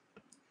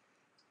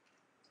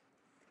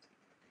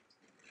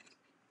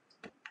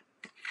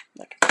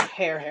 Like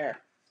hair.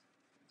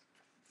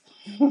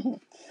 All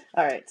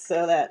right,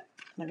 so that,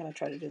 I'm going to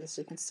try to do this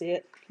so you can see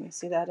it. Can you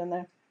see that in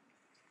there?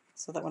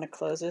 So that when it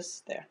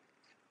closes, there.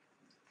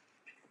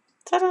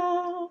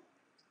 Ta-da!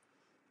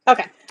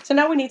 Okay, so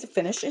now we need to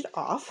finish it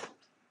off.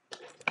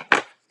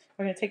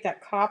 We're going to take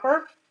that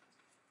copper,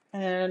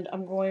 and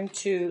I'm going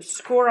to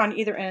score on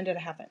either end at a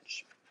 1/2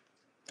 inch.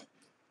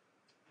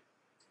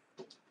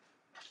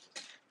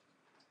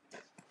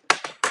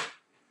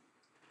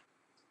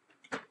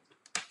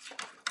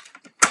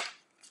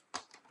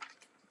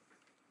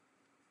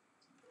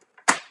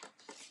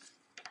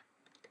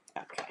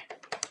 Okay,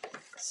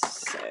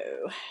 so,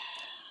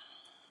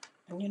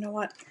 and you know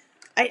what?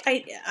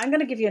 I'm going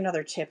to give you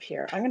another tip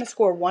here. I'm going to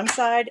score one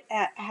side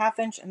at a 1/2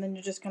 inch, and then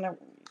you're just going to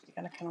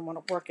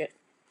want to work it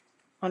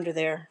under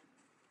there.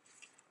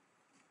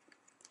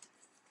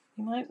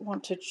 You might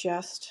want to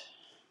just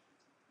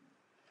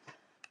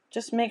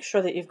make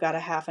sure that you've got a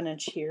 1/2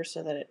 inch here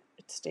so that it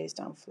stays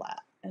down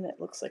flat, and it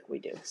looks like we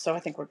do. So I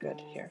think we're good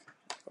here.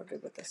 We're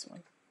good with this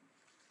one.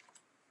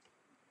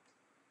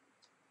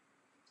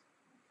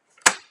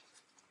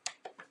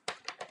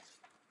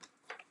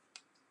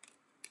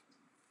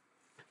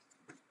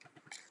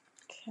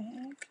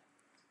 Okay,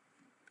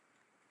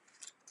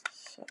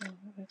 so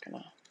we're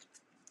going to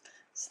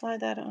slide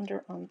that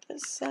under on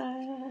this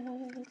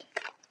side.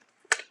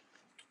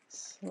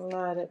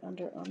 Slide it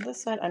under on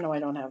this side. I know I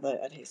don't have the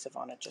adhesive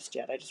on it just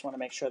yet. I just want to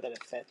make sure that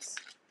it fits.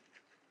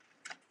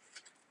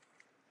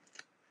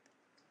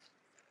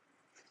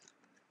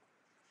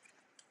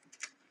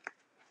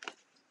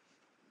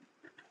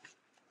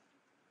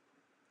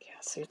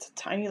 see, it's a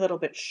tiny little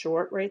bit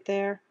short right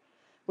there,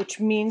 which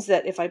means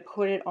that if I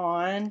put it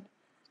on,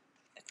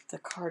 the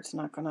card's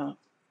not gonna,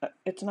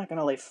 it's not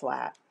gonna lay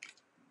flat.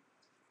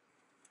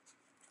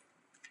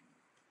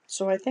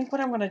 So I think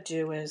what I'm gonna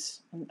do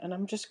is, and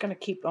I'm just gonna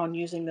keep on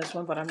using this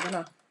one, but I'm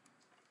gonna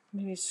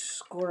maybe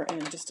score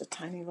in just a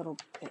tiny little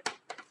bit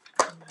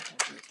on my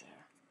head right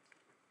there.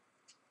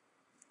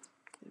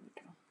 There we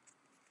go.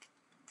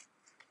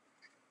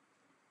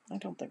 I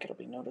don't think it'll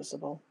be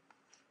noticeable.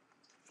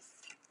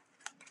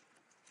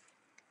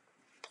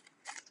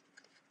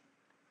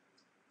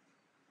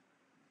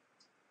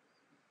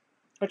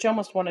 What you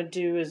almost want to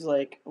do is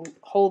like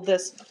hold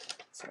this,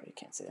 sorry you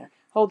can't see that,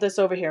 hold this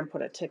over here and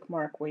put a tick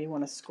mark where you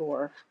want to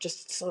score,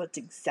 just so it's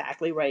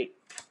exactly right.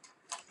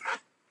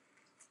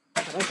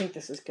 But I think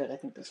this is good. I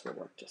think this will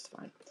work just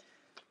fine.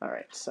 All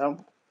right, so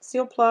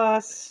Seal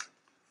Plus,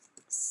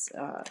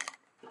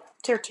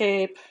 tear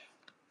tape,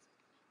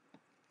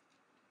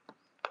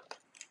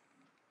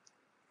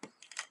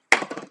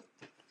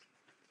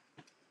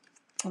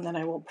 and then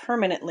I will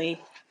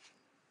permanently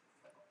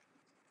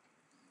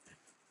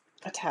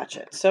attach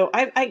it. So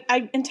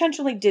I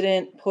intentionally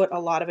didn't put a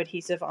lot of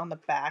adhesive on the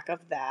back of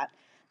that,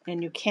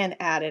 and you can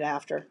add it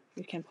after.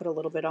 You can put a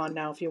little bit on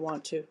now if you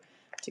want to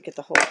get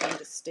the whole thing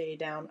to stay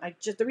down.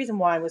 The reason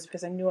why was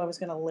because I knew I was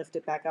going to lift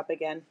it back up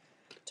again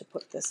to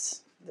put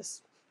this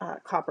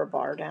copper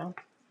bar down.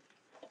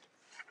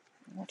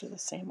 I'll do the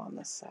same on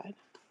this side.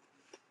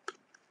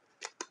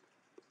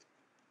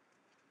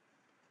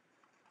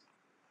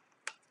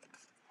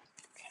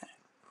 Okay,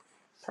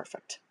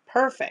 perfect,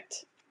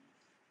 perfect.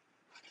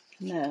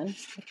 And then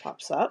it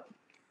pops up.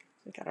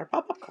 We got our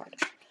pop-up card.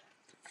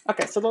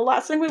 Okay, so the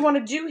last thing we want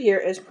to do here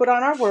is put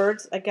on our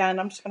words. Again,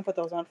 I'm just going to put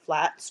those on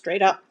flat,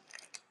 straight up.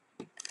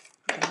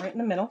 Put them right in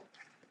the middle.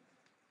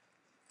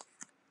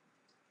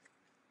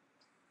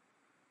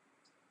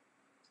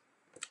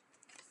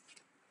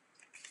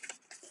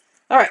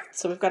 All right,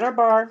 so we've got our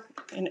bar,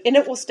 and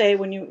it will stay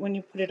when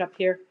you put it up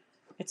here.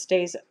 It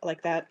stays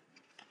like that.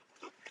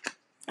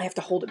 I have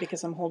to hold it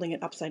because I'm holding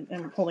it upside.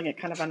 I'm holding it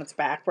kind of on its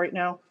back right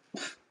now.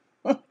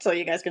 So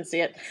you guys can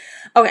see it.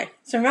 Okay,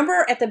 so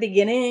remember at the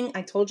beginning,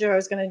 I told you I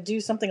was going to do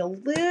something a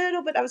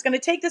little bit, I was going to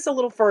take this a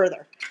little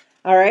further.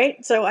 All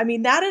right, so I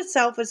mean, that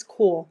itself is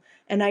cool.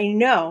 And I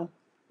know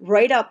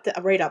right up,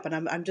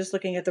 and I'm just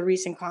looking at the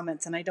recent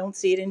comments, and I don't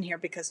see it in here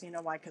because, you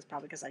know why?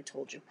 Probably because I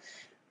told you.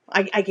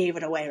 I gave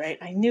it away, right?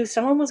 I knew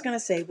someone was going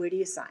to say, where do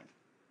you sign?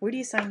 Where do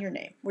you sign your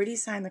name? Where do you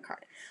sign the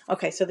card?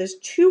 Okay, so there's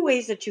two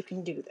ways that you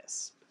can do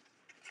this.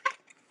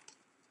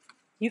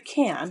 You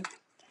can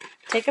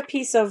take a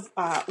piece of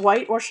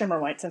white or shimmer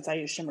white, since I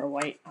use shimmer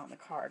white on the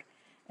card,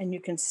 and you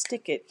can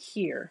stick it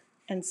here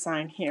and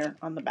sign here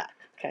on the back.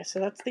 Okay, so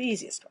that's the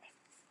easiest way.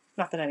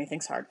 Not that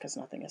anything's hard, because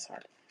nothing is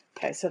hard.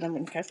 Okay, so then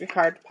when your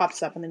card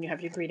pops up, and then you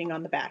have your greeting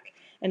on the back,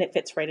 and it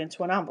fits right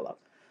into an envelope.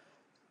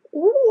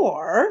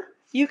 Or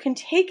you can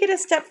take it a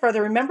step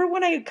further. Remember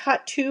when I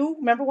cut two?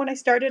 Remember when I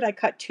started, I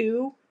cut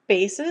two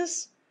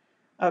bases?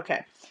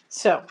 Okay,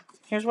 so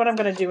here's what I'm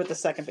going to do with the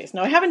second base.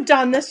 Now, I haven't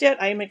done this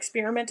yet. I am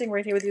experimenting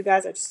right here with you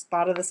guys. I just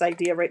thought of this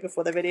idea right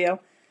before the video.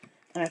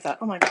 And I thought,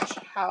 oh my gosh,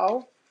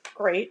 how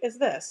great is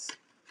this?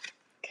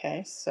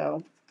 Okay,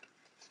 so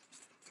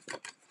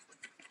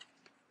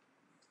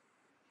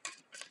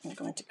I'm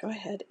going to go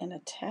ahead and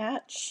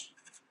attach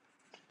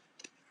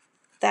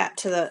that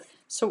to the,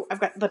 so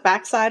I've got the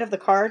back side of the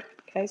card.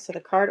 Okay, so the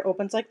card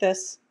opens like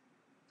this,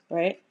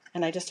 right?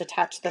 And I just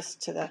attach this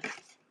to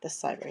this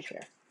side right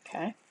here,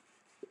 okay?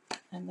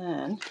 And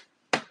then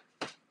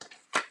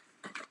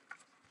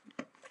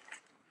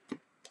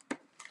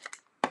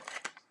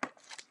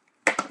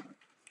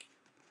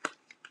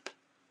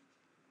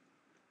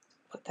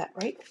put that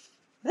right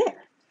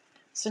there.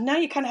 So now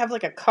you kind of have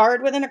like a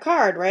card within a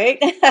card, right?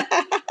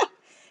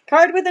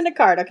 Card within a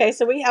card. Okay,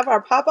 so we have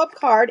our pop-up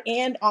card,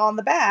 and on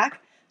the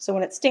back, so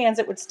when it stands,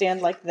 it would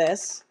stand like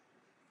this.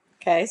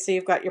 Okay, so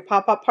you've got your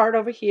pop-up part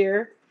over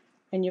here,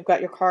 and you've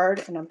got your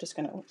card, and I'm just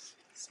going to, oops,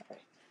 sorry.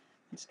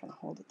 I'm just going to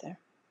hold it there.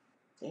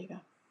 There you go.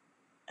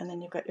 And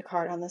then you've got your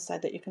card on this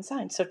side that you can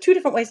sign. So two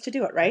different ways to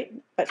do it, right?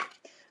 But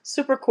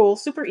super cool,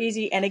 super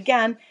easy, and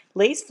again,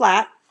 lays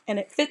flat, and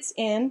it fits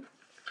in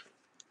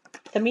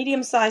the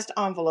medium-sized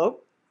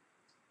envelope,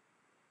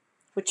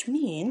 which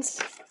means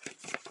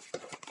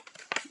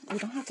we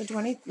don't have to do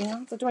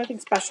anything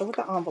special with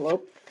the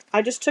envelope.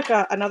 I just took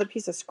another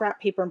piece of scrap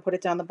paper and put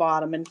it down the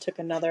bottom, and took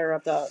another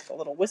of the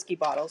little whiskey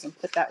bottles and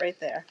put that right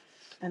there.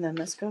 And then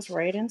this goes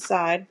right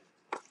inside,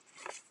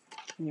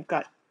 and you've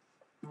got,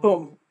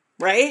 boom,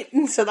 right?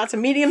 So that's a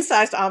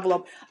medium-sized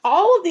envelope.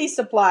 All of these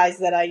supplies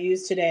that I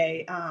use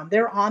today,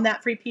 they're on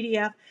that free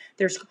PDF.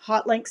 There's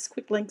hot links,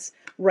 quick links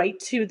right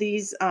to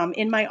these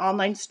in my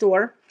online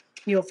store.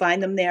 You'll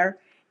find them there.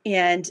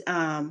 And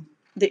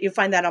that you'll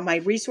find that on my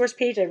resource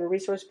page. I have a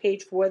resource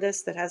page for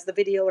this that has the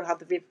video. It'll have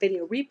the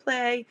video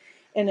replay,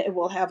 and it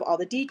will have all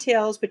the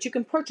details. But you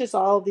can purchase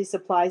all of these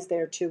supplies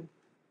there too.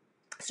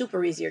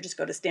 Super easy, or just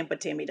go to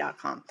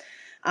stampwithtami.com.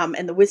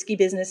 And the Whiskey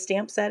Business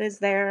stamp set is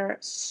there.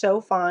 So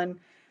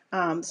fun.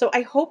 So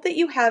I hope that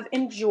you have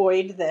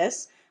enjoyed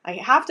this. I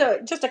have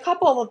to, just a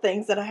couple of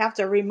things that I have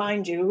to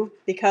remind you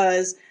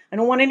because I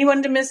don't want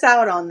anyone to miss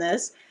out on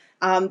this.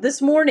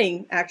 This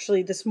morning,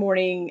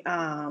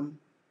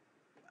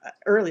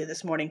 early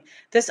this morning,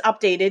 this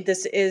updated.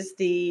 This is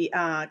the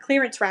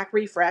clearance rack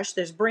refresh.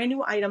 There's brand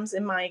new items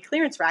in my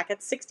clearance rack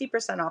at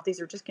 60% off. These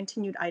are just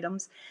continued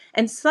items.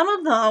 And some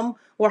of them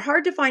were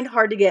hard to find,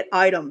 hard to get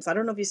items. I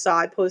don't know if you saw,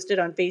 I posted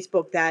on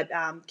Facebook that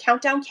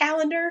countdown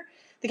calendar.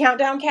 The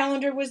countdown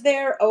calendar was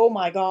there. Oh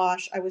my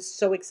gosh, I was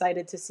so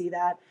excited to see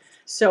that.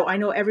 So I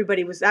know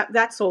everybody was,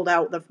 that sold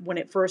out when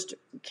it first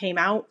came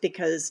out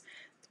because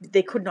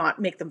they could not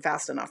make them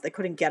fast enough. They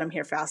couldn't get them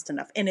here fast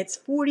enough. And it's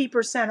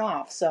 40%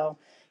 off. So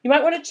you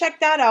might want to check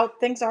that out.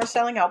 Things are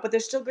selling out, but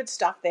there's still good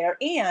stuff there.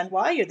 And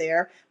while you're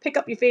there, pick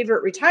up your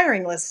favorite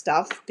retiring list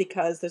stuff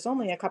because there's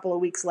only a couple of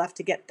weeks left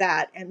to get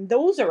that. And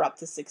those are up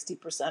to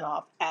 60%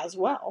 off as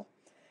well.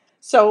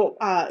 So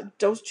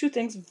those two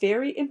things,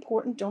 very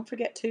important. Don't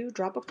forget to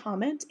drop a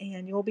comment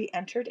and you'll be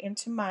entered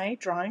into my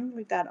drawing.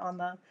 Leave that on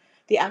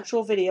the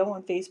actual video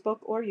on Facebook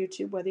or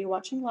YouTube, whether you're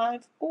watching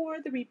live or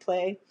the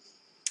replay.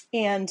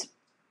 And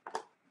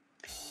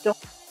don't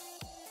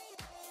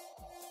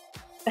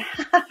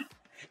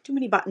too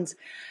many buttons.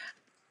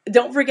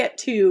 Don't forget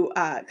to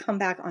come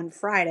back on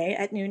Friday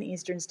at noon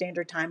Eastern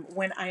Standard Time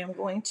when I am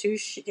going to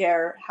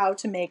share how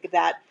to make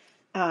that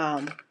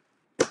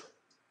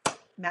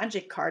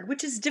magic card,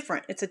 which is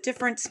different. It's a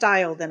different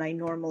style than I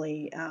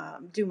normally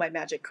do my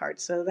magic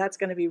cards. So that's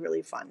going to be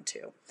really fun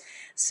too.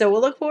 So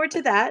we'll look forward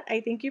to that.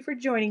 I thank you for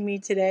joining me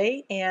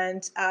today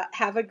and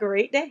have a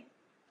great day.